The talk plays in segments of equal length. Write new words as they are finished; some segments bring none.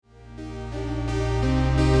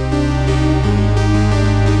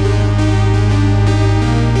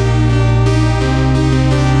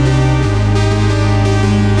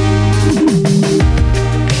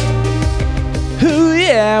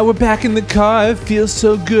back in the car, it feels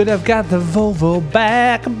so good. I've got the Volvo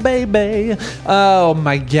back, baby. Oh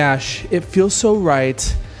my gosh, it feels so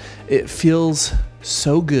right. It feels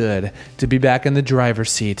so good to be back in the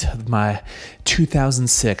driver's seat of my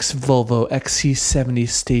 2006 Volvo XC70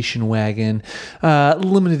 station wagon.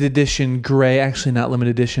 Limited edition gray. Actually, not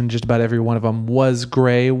limited edition. Just about every one of them was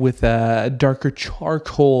gray with a darker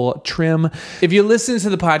charcoal trim. If you listened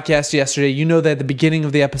to the podcast yesterday, you know that at the beginning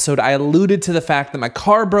of the episode, I alluded to the fact that my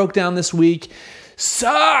car broke down this week.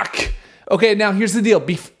 Suck! Okay, now here's the deal.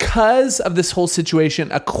 Because of this whole situation,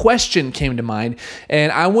 a question came to mind, and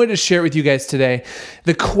I wanted to share it with you guys today.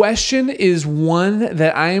 The question is one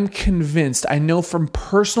that I am convinced, I know from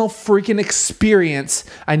personal freaking experience,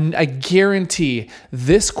 I guarantee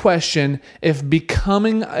this question, if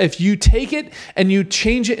you take it and you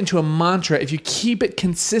change it into a mantra, if you keep it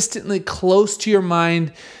consistently close to your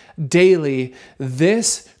mind daily,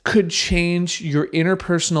 this could change your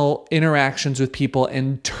interpersonal interactions with people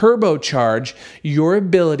and turbocharge your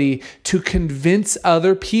ability to convince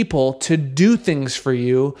other people to do things for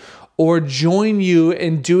you or join you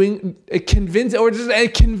in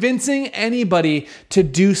convincing anybody to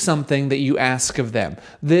do something that you ask of them.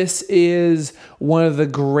 This is one of the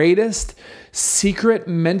greatest secret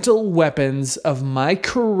mental weapons of my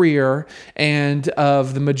career and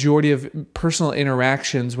of the majority of personal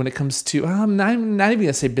interactions when it comes to, I'm not even going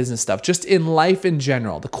to say business stuff, just in life in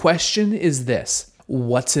general. The question is this: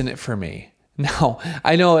 what's in it for me? Now,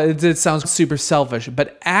 I know it sounds super selfish,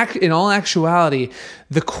 but in all actuality,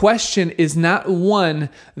 the question is not one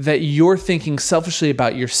that you're thinking selfishly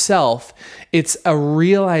about yourself. It's a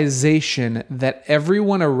realization that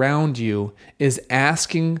everyone around you is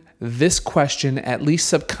asking this question, at least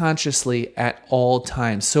subconsciously, at all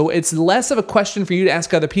times. So it's less of a question for you to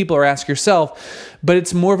ask other people or ask yourself, but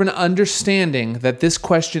it's more of an understanding that this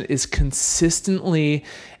question is consistently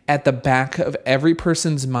at the back of every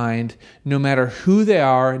person's mind, no matter who they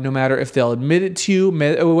are, no matter if they'll admit it to you,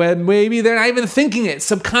 maybe they're not even thinking it.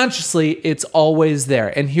 Subconsciously, it's always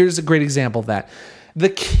there. And here's a great example of that. The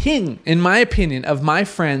king, in my opinion, of my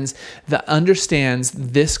friends that understands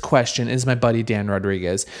this question is my buddy Dan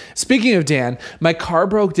Rodriguez. Speaking of Dan, my car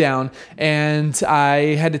broke down and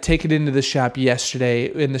I had to take it into the shop yesterday.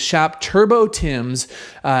 In the shop, Turbo Tim's,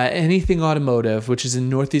 Anything Automotive, which is in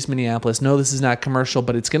Northeast Minneapolis. No, this is not commercial,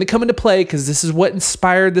 but it's going to come into play because this is what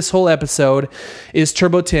inspired this whole episode, is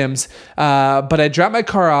Turbo Tim's. But I dropped my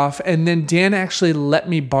car off and then Dan actually let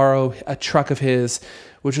me borrow a truck of his,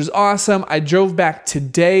 which was awesome. I drove back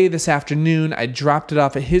this afternoon. I dropped it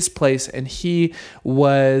off at his place, and he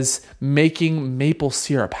was making maple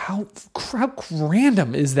syrup. How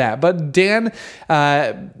random is that? But Dan,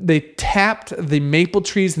 they tapped the maple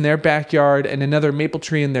trees in their backyard and another maple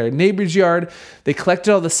tree in their neighbor's yard. They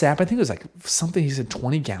collected all the sap. I think it was like something, he said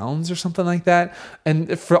 20 gallons or something like that.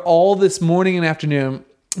 And for all this morning and afternoon,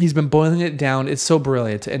 he's been boiling it down. It's so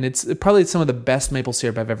brilliant, and it's probably some of the best maple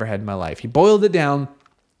syrup I've ever had in my life. He boiled it down.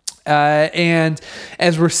 And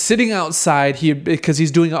as we're sitting outside, because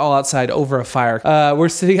he's doing it all outside over a fire, we're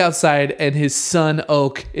sitting outside, and his son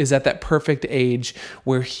Oak is at that perfect age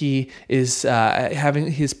where he is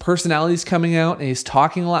having his personalities coming out, and he's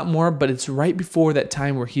talking a lot more. But it's right before that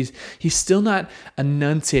time where he's still not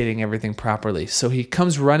enunciating everything properly. So he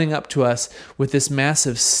comes running up to us with this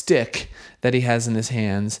massive stick that he has in his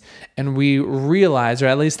hands, and we realize, or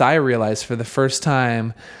at least I realized for the first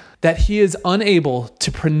time, that he is unable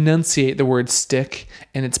to pronunciate the word stick,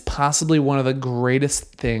 and it's possibly one of the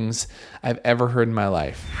greatest things I've ever heard in my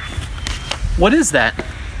life. What is that?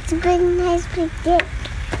 It's a big, nice big dick.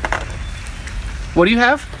 What do you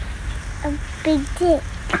have? A big dick.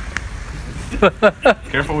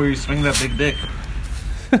 Careful where you swing that big dick.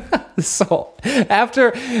 So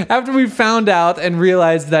after we found out and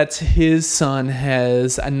realized that his son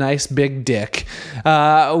has a nice big dick,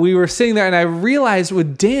 we were sitting there, and I realized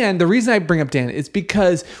with Dan, the reason I bring up Dan is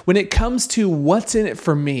because when it comes to what's in it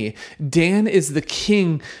for me, Dan is the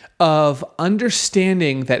king of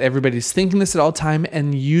understanding that everybody's thinking this at all time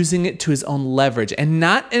and using it to his own leverage, and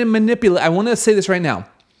not in a manipulative. I want to say this right now.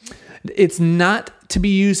 It's not to be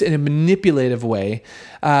used in a manipulative way,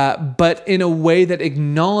 but in a way that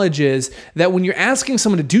acknowledges that when you're asking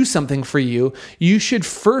someone to do something for you, you should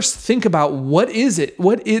first think about what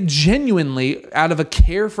it genuinely, out of a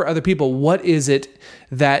care for other people, what is it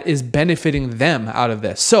that is benefiting them out of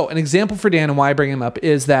this? So an example for Dan and why I bring him up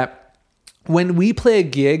is that when we play a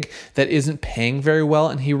gig that isn't paying very well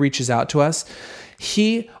and he reaches out to us,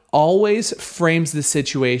 he always frames the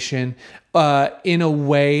situation in a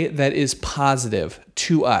way that is positive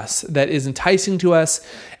to us, that is enticing to us,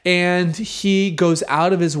 And he goes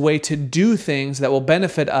out of his way to do things that will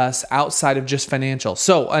benefit us outside of just financial.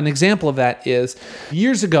 So an example of that is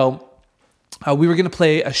years ago, we were going to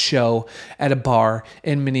play a show at a bar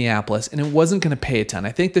in Minneapolis, and it wasn't going to pay a ton.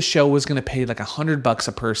 I think the show was going to pay like $100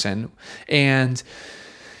 a person. And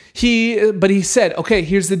he said, okay,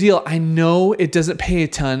 here's the deal. I know it doesn't pay a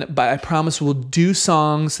ton, but I promise we'll do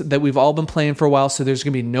songs that we've all been playing for a while. So there's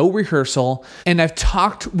going to be no rehearsal. And I've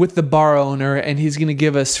talked with the bar owner, and he's going to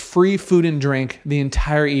give us free food and drink the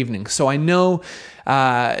entire evening. So I know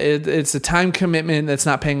it's a time commitment that's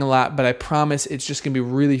not paying a lot, but I promise it's just going to be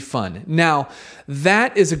really fun. Now,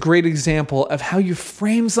 that is a great example of how you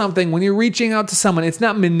frame something when you're reaching out to someone. It's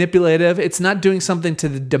not manipulative. It's not doing something to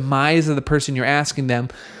the demise of the person you're asking them.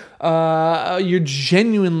 You're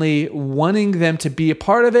genuinely wanting them to be a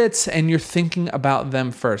part of it, and you're thinking about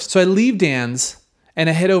them first. So I leave Dan's and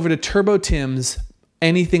I head over to Turbo Tim's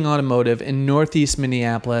Anything Automotive in Northeast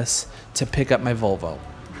Minneapolis to pick up my Volvo.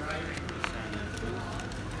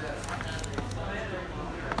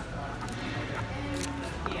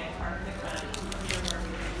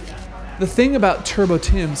 The thing about Turbo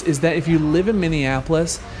Tim's is that if you live in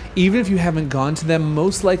Minneapolis, even if you haven't gone to them,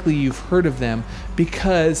 most likely you've heard of them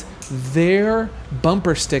because their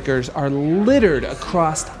bumper stickers are littered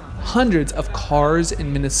across hundreds of cars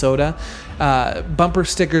in Minnesota. Bumper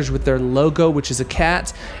stickers with their logo, which is a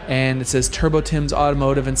cat, and it says Turbo Tim's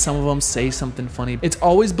Automotive, and some of them say something funny. It's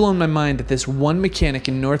always blown my mind that this one mechanic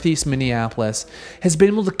in Northeast Minneapolis has been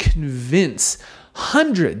able to convince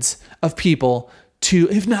hundreds of people to,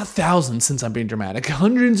 if not thousands, since I'm being dramatic,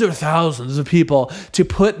 hundreds or thousands of people to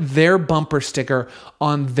put their bumper sticker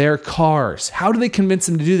on their cars. How do they convince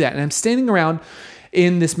them to do that? And I'm standing around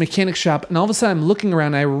in this mechanic shop, and all of a sudden I'm looking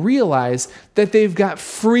around and I realize that they've got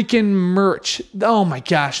freaking merch. Oh my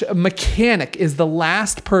gosh, a mechanic is the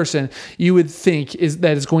last person you would think is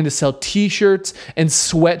going to sell t-shirts and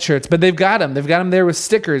sweatshirts, but they've got them. They've got them there with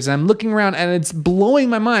stickers, and I'm looking around and it's blowing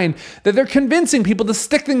my mind that they're convincing people to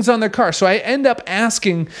stick things on their car. So I end up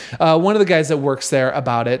asking one of the guys that works there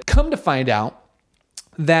about it. Come to find out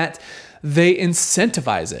that they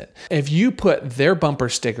incentivize it. If you put their bumper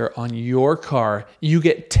sticker on your car, you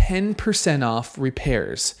get 10% off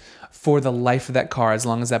repairs for the life of that car as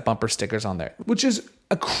long as that bumper sticker's on there, which is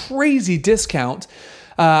a crazy discount.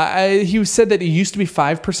 He said that it used to be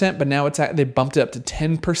 5%, but now they bumped it up to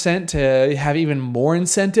 10% to have even more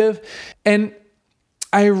incentive. And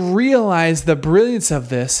I realize the brilliance of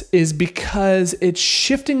this is because it's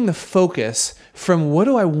shifting the focus from what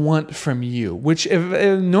do I want from you, which if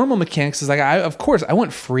normal mechanics is like, of course, I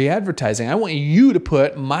want free advertising. I want you to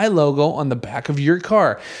put my logo on the back of your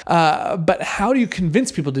car. But how do you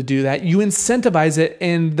convince people to do that? You incentivize it,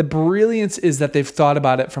 and the brilliance is that they've thought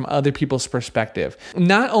about it from other people's perspective.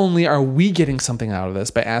 Not only are we getting something out of this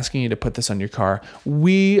by asking you to put this on your car,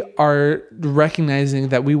 we are recognizing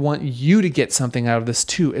that we want you to get something out of this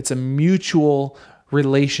too. It's a mutual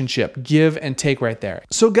relationship, give and take right there.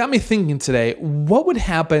 So it got me thinking today, what would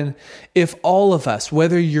happen if all of us,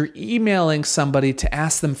 whether you're emailing somebody to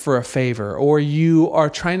ask them for a favor, or you are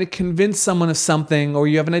trying to convince someone of something, or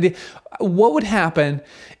you have an idea, what would happen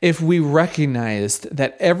if we recognized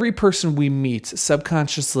that every person we meet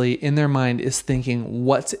subconsciously in their mind is thinking,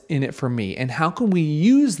 what's in it for me? And how can we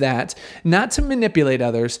use that not to manipulate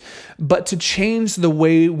others, but to change the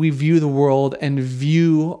way we view the world and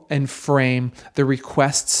view and frame the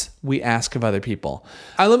requests we ask of other people?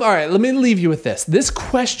 All right, let me leave you with this. This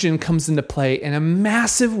question comes into play in a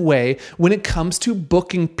massive way when it comes to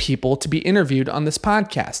booking people to be interviewed on this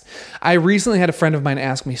podcast. I recently had a friend of mine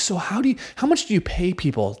ask me, so how much do you pay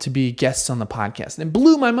people to be guests on the podcast? And it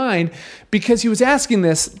blew my mind because he was asking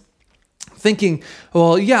this thinking,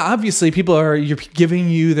 well, yeah, obviously you're giving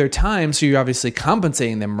you their time, so you're obviously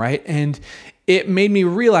compensating them, right? And it made me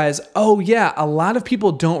realize, oh yeah, a lot of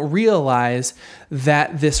people don't realize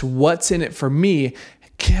that this what's in it for me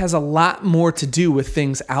has a lot more to do with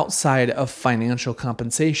things outside of financial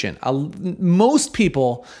compensation. Most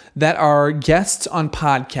people that are guests on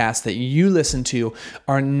podcasts that you listen to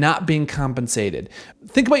are not being compensated.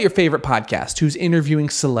 Think about your favorite podcast who's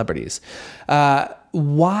interviewing celebrities.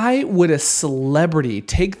 Why would a celebrity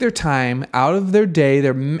take their time out of their day?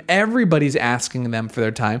 Everybody's asking them for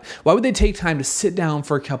their time. Why would they take time to sit down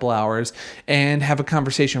for a couple hours and have a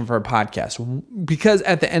conversation for a podcast? Because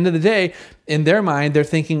at the end of the day, in their mind, they're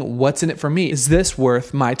thinking, what's in it for me? Is this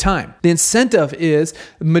worth my time? The incentive is,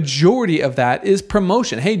 majority of that is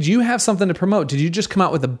promotion. Hey, do you have something to promote? Did you just come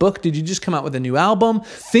out with a book? Did you just come out with a new album?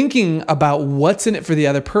 Thinking about what's in it for the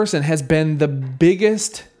other person has been the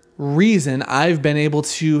biggest reason I've been able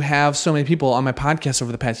to have so many people on my podcast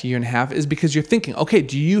over the past year and a half is because you're thinking, okay,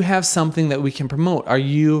 do you have something that we can promote? Are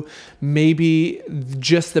you maybe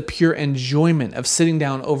just the pure enjoyment of sitting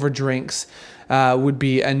down over drinks would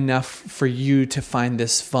be enough for you to find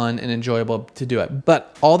this fun and enjoyable to do it?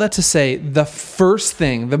 But all that to say, the first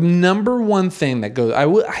thing, the number one thing that goes,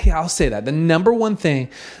 I'll say that, the number one thing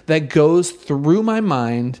that goes through my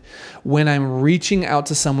mind when I'm reaching out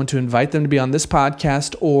to someone to invite them to be on this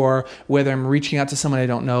podcast, or whether I'm reaching out to someone I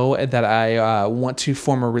don't know that I want to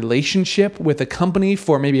form a relationship with a company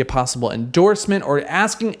for maybe a possible endorsement, or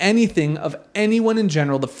asking anything of anyone in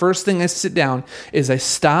general, the first thing I sit down is I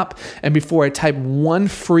stop, and before I type one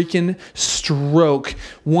freaking stroke,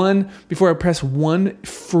 before I press one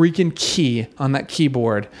freaking key on that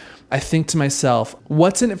keyboard, I think to myself,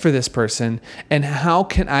 what's in it for this person, and how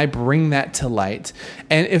can I bring that to light?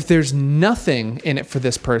 And if there's nothing in it for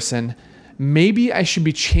this person, maybe I should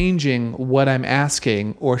be changing what I'm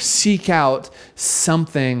asking, or seek out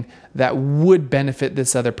something that would benefit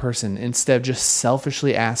this other person instead of just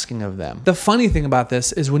selfishly asking of them. The funny thing about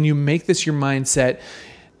this is when you make this your mindset,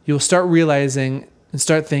 you'll start realizing and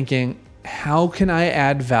start thinking, how can I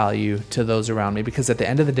add value to those around me? Because at the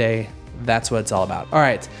end of the day, that's what it's all about. All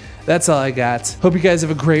right, that's all I got. Hope you guys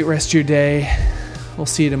have a great rest of your day. We'll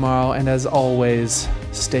see you tomorrow. And as always,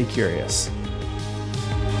 stay curious.